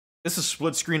This is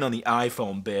split screen on the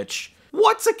iPhone, bitch.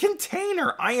 What's a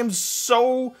container? I am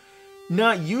so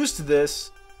not used to this.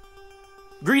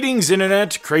 Greetings,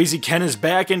 Internet. Crazy Ken is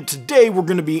back, and today we're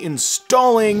going to be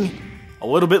installing, a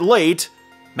little bit late,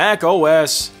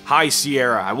 macOS High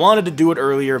Sierra. I wanted to do it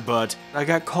earlier, but I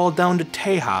got called down to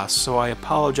Tejas, so I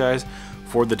apologize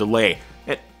for the delay.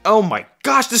 And, oh my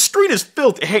gosh, the screen is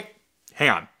filthy. Hey, hang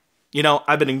on. You know,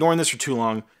 I've been ignoring this for too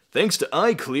long. Thanks to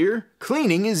iClear,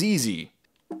 cleaning is easy.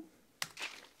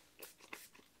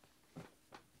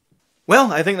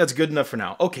 Well, I think that's good enough for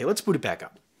now. Okay, let's boot it back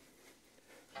up.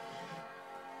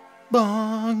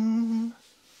 Bong.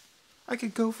 I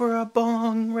could go for a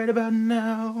bong right about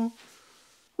now.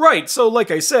 Right, so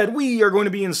like I said, we are going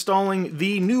to be installing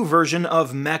the new version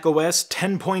of macOS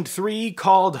 10.3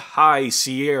 called High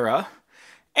Sierra.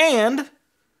 And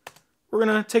we're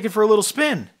going to take it for a little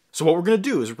spin. So what we're going to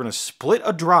do is we're going to split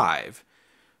a drive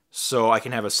so I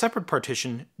can have a separate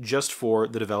partition just for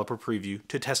the developer preview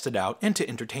to test it out and to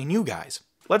entertain you guys.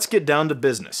 Let's get down to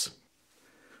business.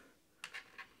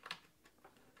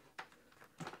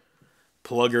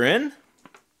 Plug her in.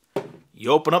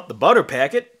 You open up the butter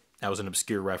packet. That was an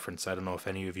obscure reference. I don't know if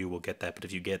any of you will get that, but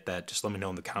if you get that, just let me know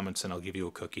in the comments and I'll give you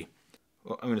a cookie.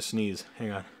 Well, I'm going to sneeze.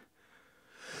 Hang on.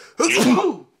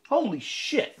 Holy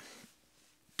shit.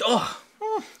 Ugh.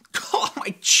 Oh,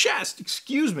 my chest.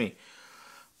 Excuse me.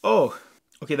 Oh,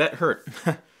 okay, that hurt.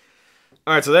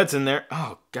 Alright, so that's in there.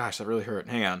 Oh, gosh, that really hurt.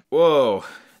 Hang on. Whoa,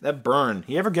 that burn.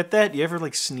 You ever get that? You ever,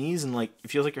 like, sneeze and, like,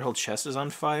 it feels like your whole chest is on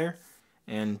fire?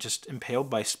 And just impaled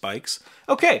by spikes?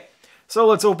 Okay, so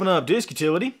let's open up Disk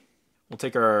Utility. We'll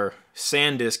take our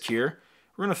SanDisk here.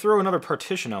 We're going to throw another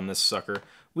partition on this sucker.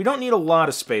 We don't need a lot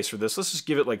of space for this. Let's just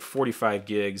give it, like, 45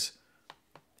 gigs.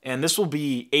 And this will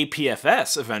be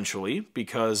APFS eventually,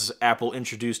 because Apple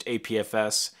introduced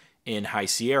APFS in High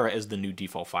Sierra as the new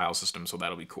default file system, so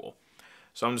that'll be cool.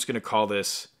 So I'm just going to call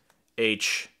this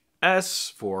HS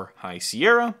for High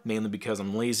Sierra, mainly because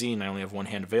I'm lazy and I only have one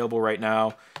hand available right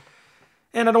now,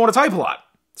 and I don't want to type a lot.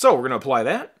 So we're going to apply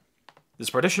that. This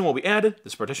partition will be added,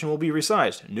 this partition will be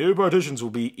resized. New partitions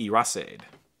will be erased.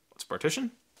 Let's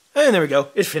partition. And there we go,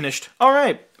 it's finished. All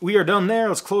right, we are done there.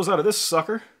 Let's close out of this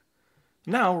sucker.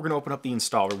 Now we're going to open up the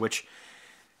installer, which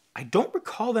I don't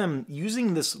recall them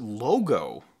using this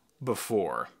logo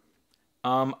before.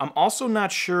 I'm also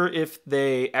not sure if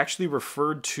they actually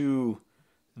referred to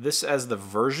this as the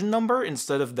version number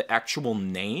instead of the actual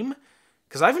name,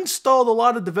 because I've installed a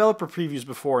lot of developer previews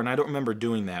before and I don't remember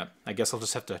doing that. I guess I'll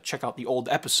just have to check out the old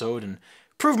episode and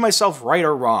prove myself right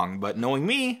or wrong, but knowing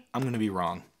me, I'm going to be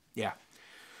wrong. Yeah.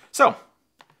 So,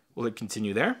 we'll hit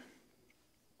continue there.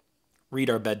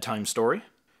 Read our bedtime story,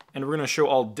 and we're going to show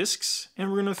all disks, and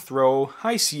we're going to throw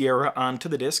High Sierra onto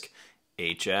the disk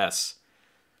HS.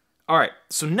 Alright,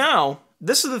 so now,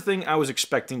 this is the thing I was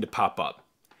expecting to pop up.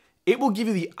 It will give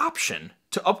you the option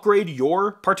to upgrade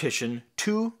your partition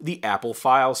to the Apple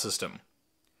file system,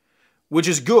 which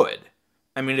is good.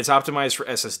 I mean, it's optimized for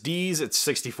SSDs, it's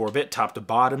 64-bit top to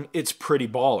bottom, it's pretty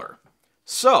baller.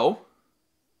 So,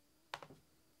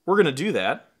 we're going to do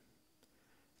that.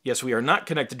 Yes, we are not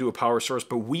connected to a power source,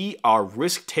 but we are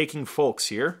risk-taking folks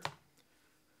here.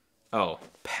 Oh,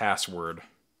 password.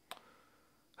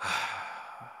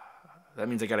 That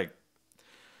means I gotta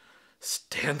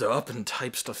stand up and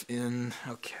type stuff in.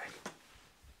 Okay.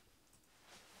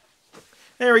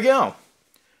 There we go.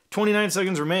 29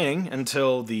 seconds remaining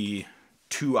until the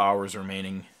 2 hours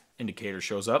remaining indicator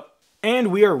shows up.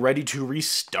 And we are ready to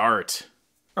restart.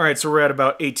 Alright, so we're at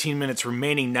about 18 minutes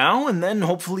remaining now, and then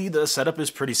hopefully the setup is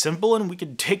pretty simple and we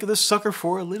can take this sucker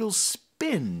for a little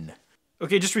spin.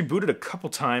 Okay, just rebooted a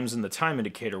couple times and the time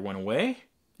indicator went away.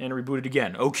 And rebooted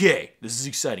again. Okay, this is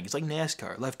exciting. It's like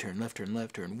NASCAR. Left turn, left turn,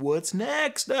 left turn. What's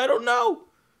next? I don't know.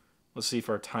 Let's see if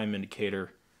our time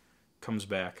indicator comes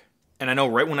back. And I know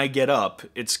right when I get up,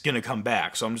 it's going to come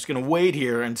back. So I'm just going to wait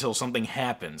here until something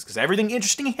happens. Because everything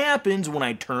interesting happens when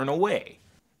I turn away.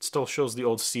 It still shows the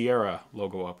old Sierra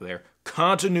logo up there.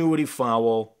 Continuity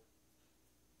foul.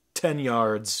 10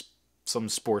 yards. Some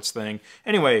sports thing.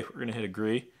 Anyway, we're going to hit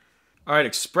agree. Alright,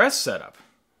 Express setup.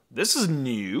 This is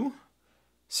new.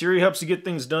 Siri helps you get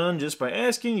things done just by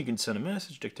asking. You can send a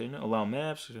message, dictate, allow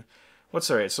maps.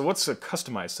 What's alright? So what's a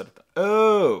customized setup?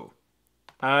 Oh,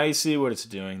 I see what it's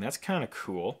doing. That's kind of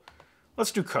cool.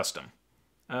 Let's do custom.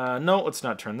 No, let's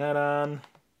not turn that on.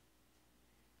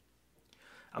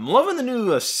 I'm loving the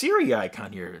new Siri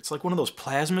icon here. It's like one of those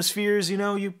plasma spheres, you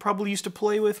know, you probably used to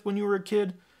play with when you were a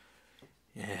kid.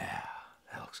 Yeah,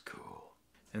 that looks cool.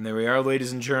 And there we are,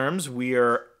 ladies and germs. We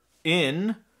are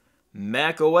in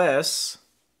macOS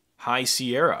High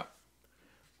Sierra.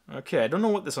 Okay, I don't know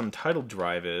what this Untitled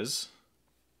drive is.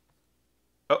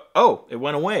 Oh, it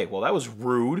went away. Well, that was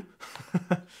rude.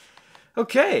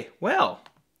 Okay, well,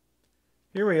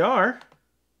 here we are.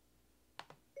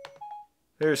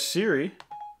 There's Siri.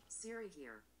 Siri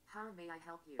here. How may I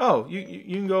help you? Oh, you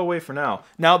can go away for now.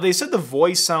 Now, they said the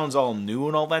voice sounds all new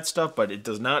and all that stuff, but it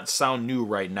does not sound new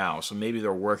right now, so maybe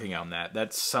they're working on that.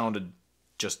 That sounded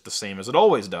just the same as it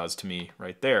always does to me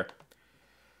right there.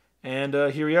 And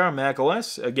here we are,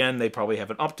 macOS. Again, they probably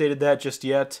haven't updated that just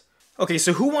yet. Okay,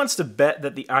 so who wants to bet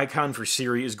that the icon for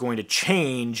Siri is going to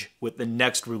change with the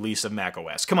next release of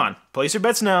macOS? Come on, place your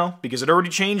bets now, because it already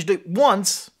changed it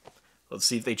once. Let's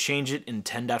see if they change it in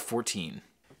 10.14.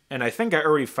 And I think I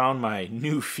already found my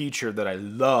new feature that I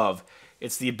love.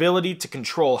 It's the ability to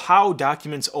control how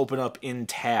documents open up in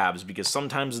tabs, because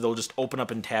sometimes they'll just open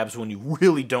up in tabs when you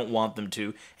really don't want them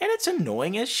to, and it's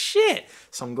annoying as shit.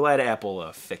 So I'm glad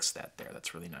Apple fixed that there.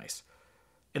 That's really nice.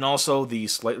 And also the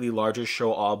slightly larger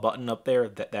show all button up there,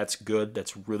 that's good.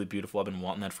 That's really beautiful. I've been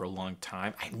wanting that for a long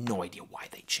time. I have no idea why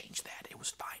they changed that. It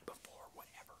was fine before,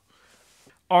 whatever.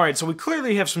 Alright, so we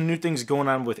clearly have some new things going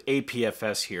on with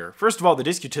APFS here. First of all, the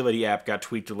disk utility app got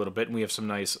tweaked a little bit, and we have some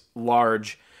nice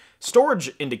large storage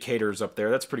indicators up there.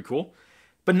 That's pretty cool.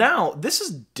 But now, this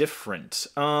is different.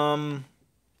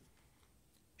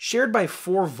 Shared by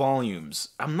 4 volumes.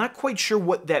 I'm not quite sure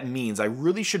what that means. I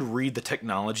really should read the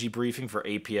technology briefing for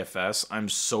APFS. I'm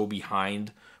so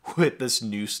behind with this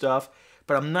new stuff.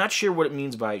 But I'm not sure what it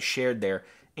means by shared there.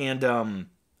 And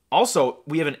also,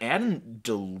 we have an add and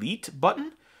delete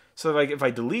button. So like if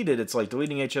I delete it, it's like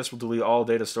deleting HS will delete all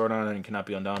data stored on it and cannot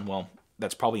be undone. Well,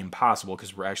 that's probably impossible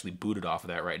because we're actually booted off of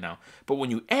that right now. But when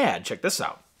you add, check this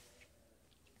out.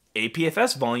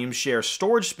 APFS volumes share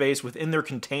storage space within their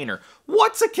container.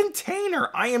 What's a container?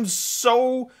 I am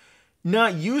so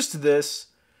not used to this.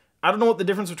 I don't know what the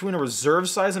difference between a reserve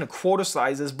size and a quota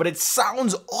size is, but it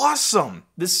sounds awesome.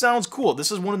 This sounds cool.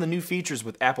 This is one of the new features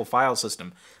with Apple File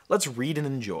System. Let's read and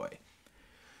enjoy.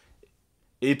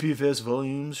 APFS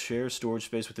volumes share storage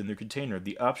space within their container.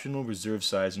 The optional reserve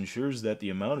size ensures that the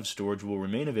amount of storage will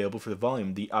remain available for the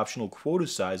volume. The optional quota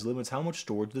size limits how much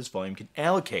storage this volume can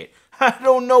allocate. I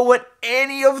don't know what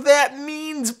any of that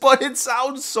means, but it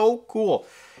sounds so cool.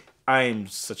 I'm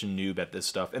such a noob at this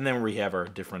stuff. And then we have our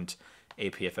different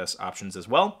APFS options as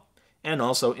well. And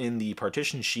also in the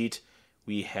partition sheet,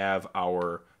 we have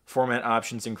our format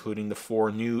options, including the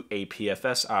 4 new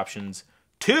APFS options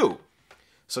too.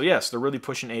 So yes, they're really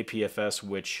pushing APFS,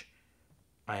 which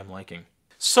I am liking.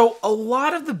 So a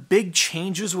lot of the big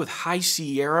changes with High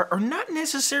Sierra are not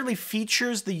necessarily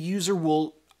features the user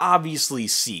will obviously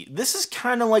see. This is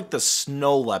kind of like the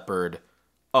Snow Leopard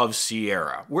of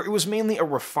Sierra, where it was mainly a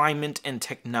refinement and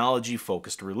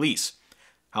technology-focused release.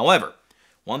 However,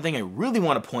 one thing I really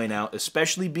want to point out,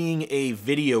 especially being a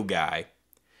video guy,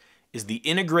 is the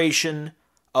integration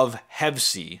of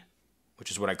HEVC, which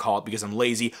is what I call it because I'm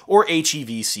lazy, or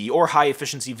HEVC, or high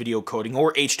efficiency video coding,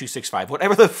 or H.265,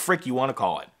 whatever the frick you want to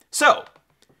call it. So,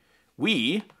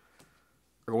 we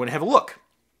are going to have a look.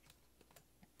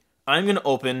 I'm going to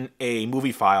open a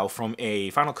movie file from a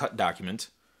Final Cut document,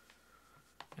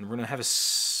 and we're going to have a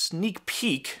sneak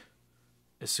peek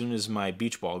as soon as my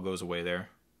beach ball goes away there.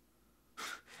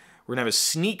 We're going to have a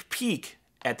sneak peek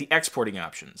at the exporting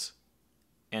options.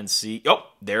 And see, oh,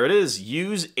 there it is,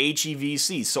 use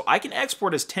HEVC. So I can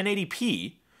export as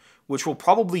 1080p, which will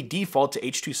probably default to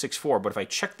H.264, but if I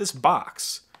check this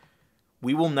box,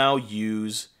 we will now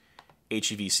use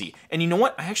HEVC. And you know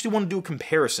what? I actually want to do a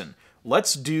comparison.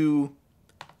 Let's do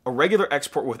a regular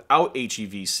export without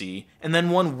HEVC, and then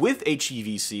one with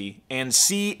HEVC, and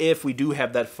see if we do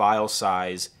have that file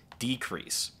size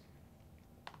decrease.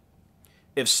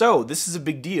 If so, this is a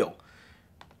big deal.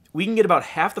 We can get about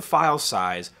half the file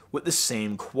size with the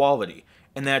same quality.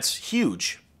 And that's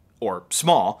huge, or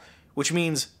small, which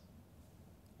means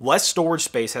less storage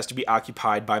space has to be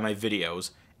occupied by my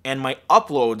videos, and my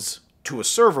uploads to a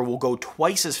server will go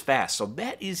twice as fast. So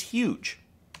that is huge.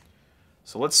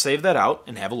 So let's save that out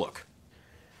and have a look.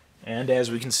 And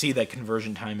as we can see, that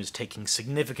conversion time is taking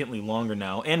significantly longer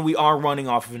now, and we are running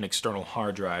off of an external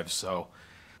hard drive, so...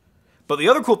 But the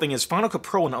other cool thing is Final Cut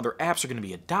Pro and other apps are going to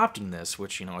be adopting this,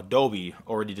 which, you know, Adobe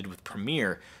already did with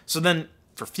Premiere. So then,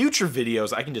 for future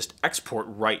videos, I can just export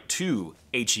right to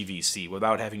HEVC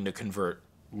without having to convert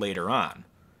later on.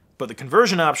 But the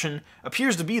conversion option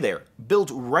appears to be there,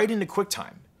 built right into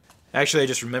QuickTime. Actually, I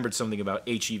just remembered something about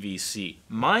HEVC.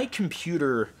 My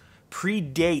computer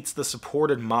predates the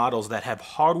supported models that have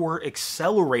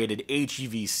hardware-accelerated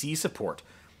HEVC support.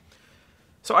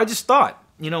 So I just thought,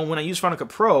 you know, when I use Final Cut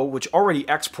Pro, which already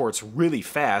exports really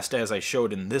fast, as I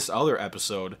showed in this other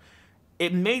episode,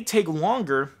 it may take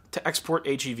longer to export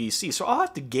HEVC, so I'll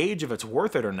have to gauge if it's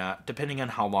worth it or not, depending on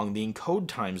how long the encode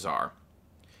times are.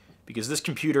 Because this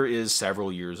computer is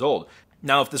several years old.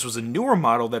 Now, if this was a newer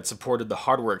model that supported the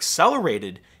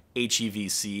hardware-accelerated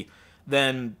HEVC,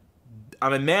 then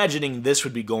I'm imagining this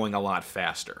would be going a lot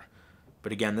faster.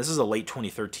 But again, this is a late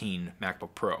 2013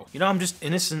 MacBook Pro. You know, I'm just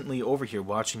innocently over here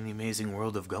watching the amazing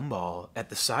world of Gumball at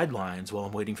the sidelines while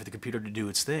I'm waiting for the computer to do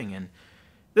its thing, and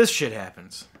this shit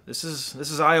happens. This is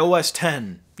iOS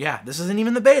 10. Yeah, this isn't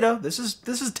even the beta. This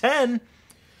is 10.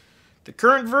 The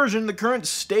current version, the current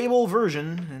stable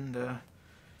version, and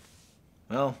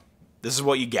well, this is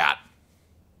what you got.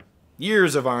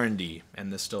 Years of R&D,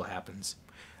 and this still happens.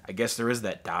 I guess there is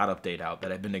that dot update out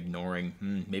that I've been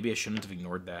ignoring. Maybe I shouldn't have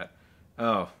ignored that.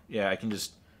 Oh, yeah, I can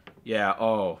just... Yeah,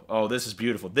 oh, this is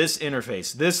beautiful. This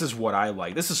interface, this is what I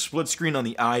like. This is split screen on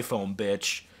the iPhone,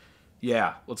 bitch.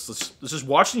 Yeah, let's just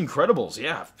watch The Incredibles.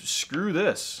 Yeah, screw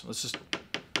this. Let's just...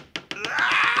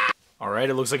 Alright,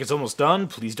 it looks like it's almost done.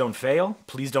 Please don't fail.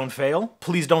 Please don't fail.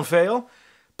 Please don't fail.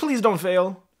 Please don't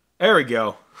fail. There we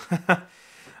go.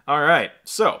 Alright,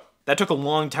 so... That took a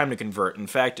long time to convert. In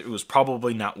fact, it was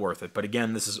probably not worth it. But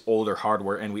again, this is older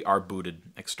hardware and we are booted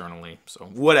externally. So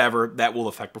whatever, that will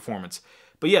affect performance.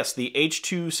 But yes, the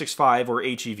H.265 or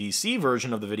HEVC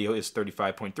version of the video is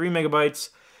 35.3 megabytes.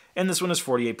 And this one is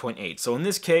 48.8. So in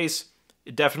this case,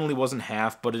 it definitely wasn't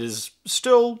half, but it is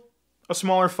still a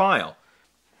smaller file.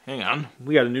 Hang on,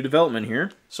 we got a new development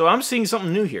here. So I'm seeing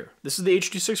something new here. This is the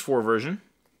H.264 version.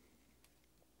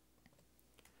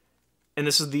 And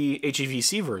this is the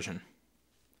HEVC version.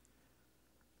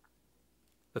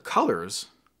 The colors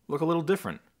look a little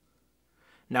different.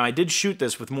 Now, I did shoot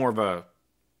this with more of a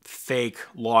fake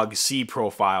log C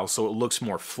profile, so it looks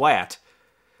more flat.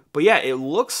 But yeah, it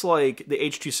looks like the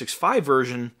H.265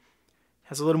 version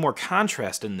has a little more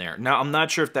contrast in there. Now, I'm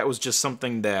not sure if that was just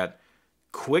something that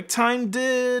QuickTime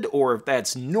did, or if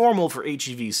that's normal for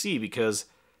HEVC, because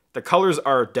the colors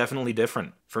are definitely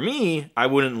different. For me, I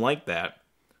wouldn't like that.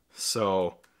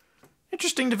 So,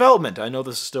 interesting development. I know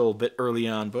this is still a bit early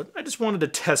on, but I just wanted to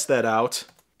test that out.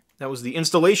 That was the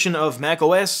installation of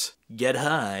macOS Get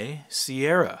High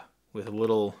Sierra with a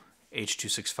little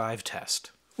H.265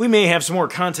 test. We may have some more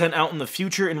content out in the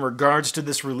future in regards to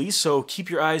this release, so keep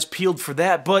your eyes peeled for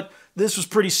that, but this was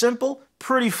pretty simple,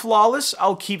 pretty flawless.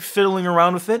 I'll keep fiddling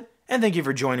around with it, and thank you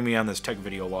for joining me on this tech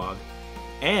video log.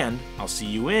 And I'll see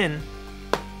you in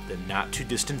the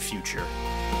not-too-distant future.